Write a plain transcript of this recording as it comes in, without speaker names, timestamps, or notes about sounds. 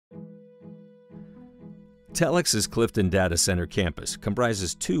Telx's Clifton data center campus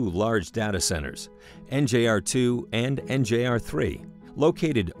comprises two large data centers, NJR2 and NJR3.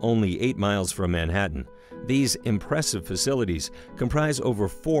 Located only 8 miles from Manhattan, these impressive facilities comprise over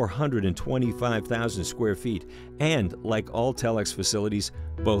 425,000 square feet and, like all Telx facilities,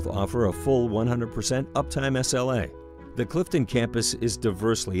 both offer a full 100% uptime SLA. The Clifton campus is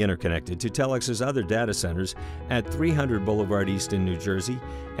diversely interconnected to Telx's other data centers at 300 Boulevard East in New Jersey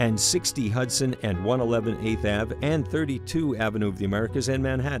and 60 Hudson and 111 8th Ave and 32 Avenue of the Americas in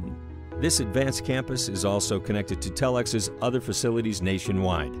Manhattan. This advanced campus is also connected to Telx's other facilities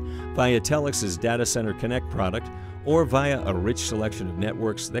nationwide via Telx's Data Center Connect product or via a rich selection of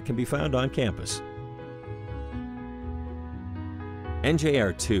networks that can be found on campus.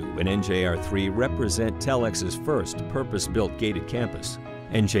 NJR2 and NJR3 represent Telx's first purpose-built gated campus.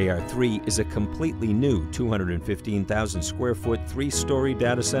 NJR3 is a completely new 215,000 square foot, 3-story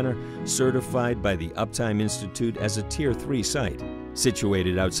data center certified by the Uptime Institute as a Tier 3 site.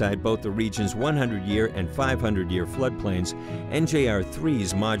 Situated outside both the region's 100-year and 500-year floodplains,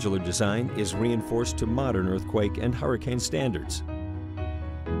 NJR3's modular design is reinforced to modern earthquake and hurricane standards.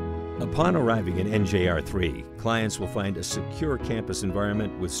 Upon arriving at NJR3, clients will find a secure campus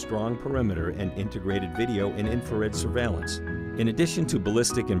environment with strong perimeter and integrated video and infrared surveillance. In addition to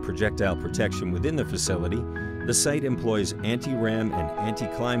ballistic and projectile protection within the facility, the site employs anti-ram and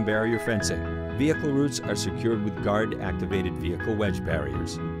anti-climb barrier fencing. Vehicle routes are secured with guard-activated vehicle wedge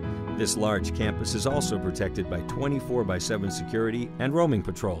barriers. This large campus is also protected by 24/7 security and roaming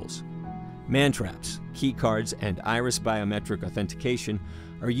patrols. Man-traps, key cards, and iris biometric authentication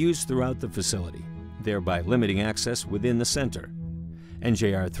are used throughout the facility, thereby limiting access within the center.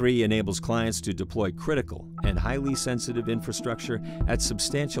 NJR3 enables clients to deploy critical and highly sensitive infrastructure at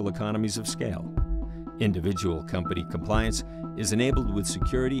substantial economies of scale. Individual company compliance is enabled with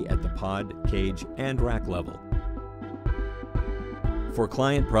security at the pod, cage, and rack level. For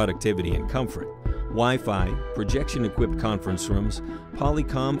client productivity and comfort, Wi-Fi, projection-equipped conference rooms,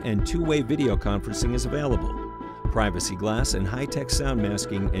 Polycom, and two-way video conferencing is available. Privacy glass and high-tech sound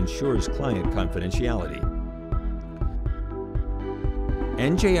masking ensures client confidentiality.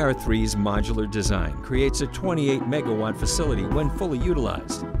 NJR3's modular design creates a 28-megawatt facility when fully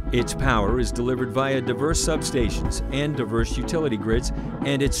utilized. Its power is delivered via diverse substations and diverse utility grids,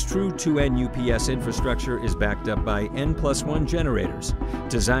 and its true 2N UPS infrastructure is backed up by N+1 generators,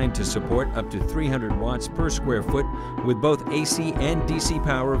 designed to support up to 300 watts per square foot with both AC and DC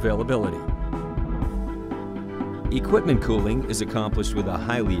power availability. Equipment cooling is accomplished with a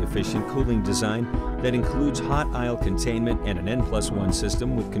highly efficient cooling design that includes hot aisle containment and an N+1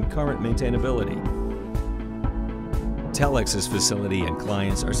 system with concurrent maintainability. Telx's facility and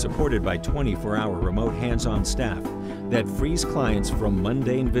clients are supported by 24-hour remote hands-on staff that frees clients from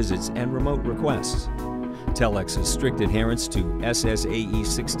mundane visits and remote requests. Telx's strict adherence to SSAE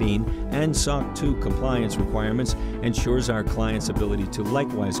 16 and SOC 2 compliance requirements ensures our clients' ability to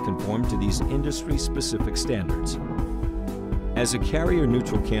likewise conform to these industry-specific standards. As a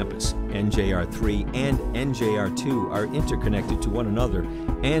carrier-neutral campus, NJR3 and NJR2 are interconnected to one another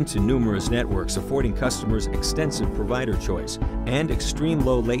and to numerous networks, affording customers extensive provider choice and extreme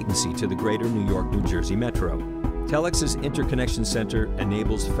low latency to the greater New York-New Jersey metro. Telx's Interconnection Center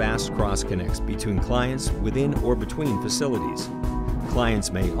enables fast cross-connects between clients within or between facilities.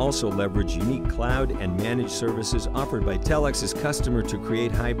 Clients may also leverage unique cloud and managed services offered by Telx's customer to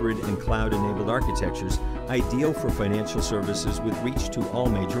create hybrid and cloud-enabled architectures ideal for financial services with reach to all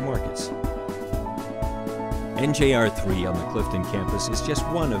major markets. NJR3 on the Clifton campus is just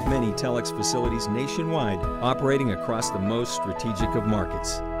one of many Telx facilities nationwide operating across the most strategic of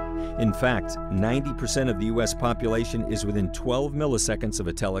markets. In fact, 90% of the U.S. population is within 12 milliseconds of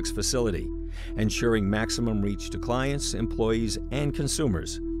a Telx facility, ensuring maximum reach to clients, employees, and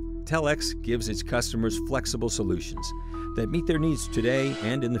consumers. Telx gives its customers flexible solutions that meet their needs today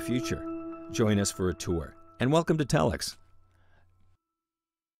and in the future. Join us for a tour, and welcome to Telx.